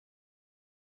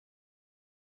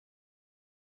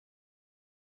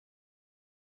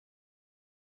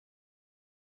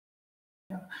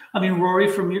I mean, Rory,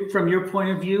 from your point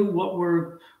of view, what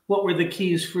were the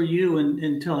keys for you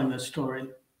in telling this story?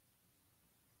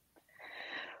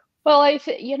 Well,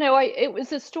 it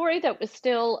was a story that was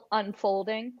still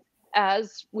unfolding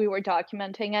as we were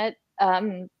documenting it.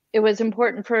 It was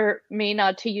important for me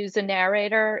not to use a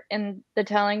narrator in the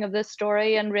telling of this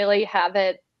story and really have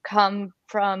it come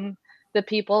from the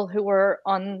people who were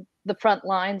on the front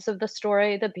lines of the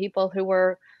story, the people who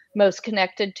were most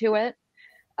connected to it.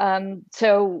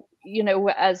 So,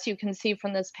 as you can see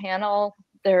from this panel,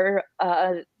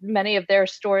 many of their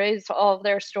stories, all of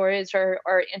their stories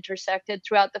are intersected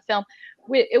throughout the film.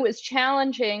 It was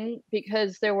challenging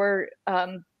because there were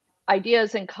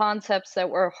ideas and concepts that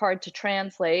were hard to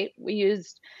translate. We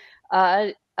used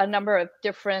a number of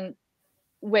different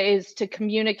ways to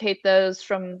communicate those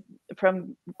from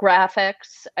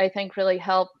graphics. I think really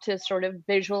helped to sort of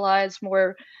visualize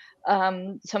more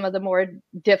some of the more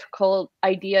difficult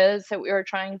ideas that we were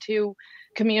trying to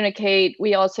communicate.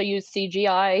 We also used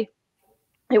CGI.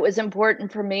 It was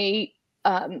important for me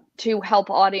to help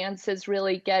audiences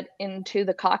really get into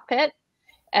the cockpit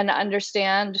and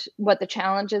understand what the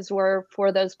challenges were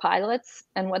for those pilots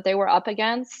and what they were up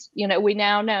against. We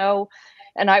now know,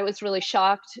 and I was really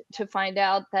shocked to find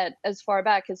out that as far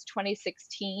back as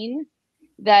 2016,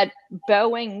 that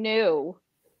Boeing knew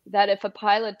that if a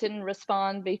pilot didn't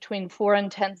respond between 4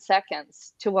 and 10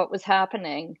 seconds to what was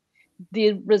happening,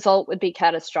 the result would be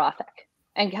catastrophic.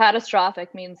 And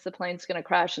catastrophic means the plane's going to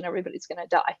crash and everybody's going to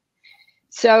die.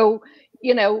 So,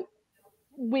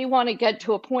 we want to get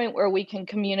to a point where we can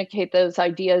communicate those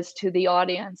ideas to the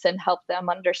audience and help them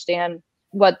understand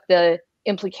what the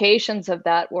implications of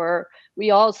that were. We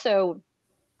also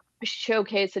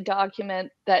showcase a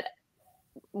document that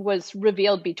was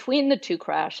revealed between the two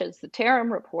crashes, the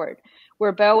TERM report,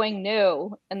 where Boeing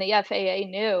knew and the FAA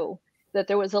knew that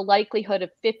there was a likelihood of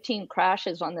 15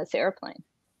 crashes on this airplane.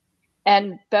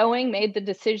 And Boeing made the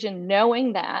decision,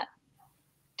 knowing that,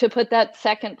 to put that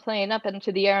second plane up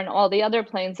into the air and all the other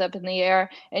planes up in the air.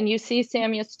 And you see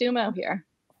Sam Yastumo here.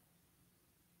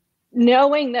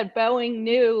 Knowing that Boeing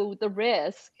knew the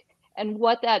risk and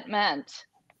what that meant,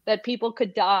 that people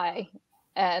could die.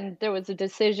 And there was a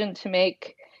decision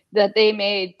that they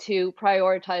made to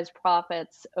prioritize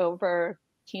profits over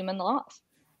human loss.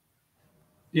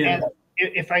 Yeah. And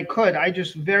if I could, I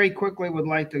just very quickly would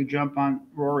like to jump on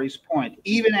Rory's point.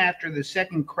 Even after the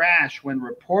second crash, when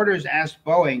reporters asked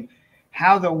Boeing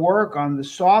how the work on the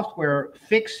software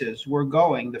fixes were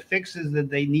going, the fixes that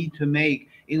they need to make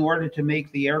in order to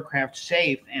make the aircraft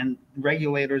safe and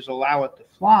regulators allow it to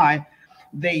fly,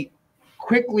 they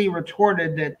quickly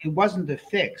retorted that it wasn't a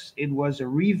fix. It was a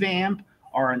revamp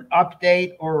or an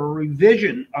update or a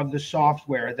revision of the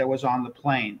software that was on the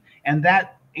plane. And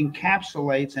that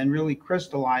encapsulates and really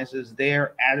crystallizes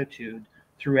their attitude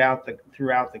throughout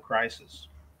the crisis.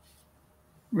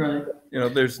 Right.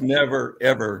 There's never,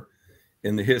 ever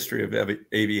in the history of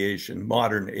aviation,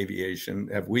 modern aviation,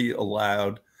 have we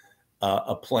allowed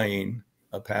a plane,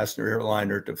 a passenger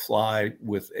airliner, to fly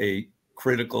with a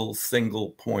critical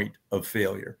single point of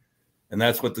failure. And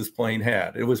that's what this plane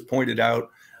had. It was pointed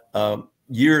out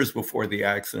years before the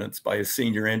accidents by a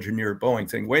senior engineer at Boeing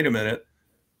saying, wait a minute,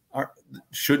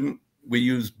 shouldn't we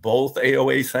use both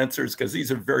AOA sensors? Because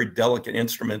these are very delicate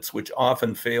instruments which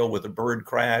often fail with a bird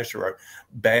crash or a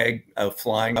bag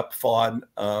flying up FOD.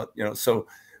 So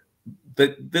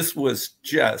this was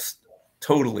just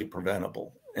totally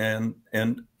preventable and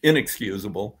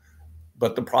inexcusable.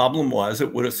 But the problem was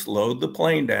it would have slowed the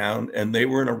plane down, and they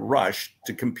were in a rush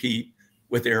to compete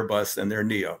with Airbus and their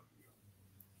Neo.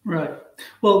 Right.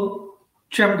 Well,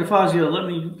 Chairman DeFazio,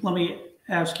 let me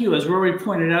ask you. As Rory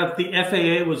pointed out, the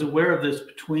FAA was aware of this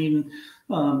between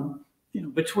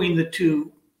the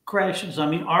two crashes. I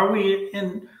mean, are we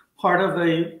in part of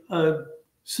a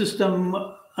system,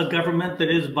 a government that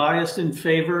is biased in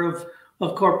favor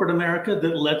of corporate America,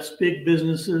 that lets big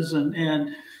businesses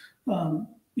and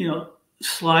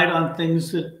slide on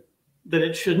things that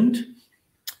it shouldn't?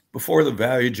 Before the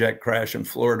ValueJet crash in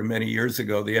Florida many years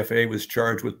ago, the FAA was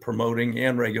charged with promoting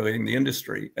and regulating the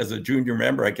industry. As a junior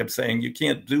member, I kept saying, you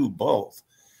can't do both.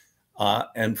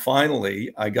 And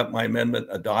finally, I got my amendment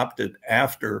adopted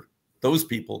after those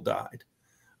people died.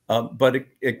 But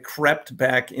it crept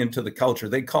back into the culture.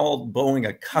 They called Boeing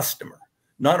a customer,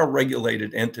 not a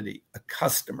regulated entity, a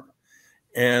customer.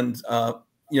 And for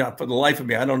the life of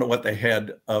me, I don't know what the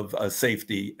head of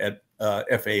safety at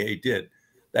FAA did.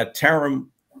 That TERM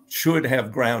should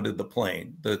have grounded the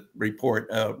plane. The report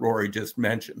Rory just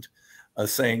mentioned,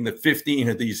 saying that 15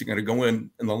 of these are going to go in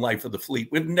the life of the fleet.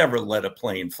 We've never let a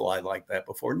plane fly like that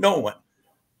before. No one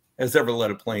has ever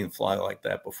let a plane fly like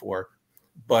that before.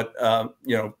 But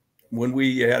you know, when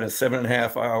we had a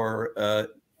 7.5 hour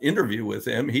interview with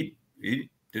him, he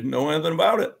didn't know anything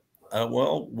about it.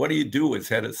 Well, what do you do as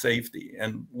head of safety,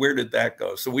 and where did that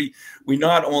go? So we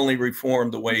not only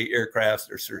reformed the way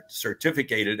aircrafts are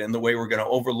certificated and the way we're going to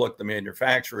overlook the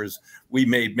manufacturers, we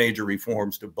made major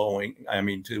reforms to Boeing, I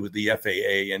mean, to the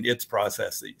FAA and its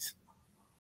processes.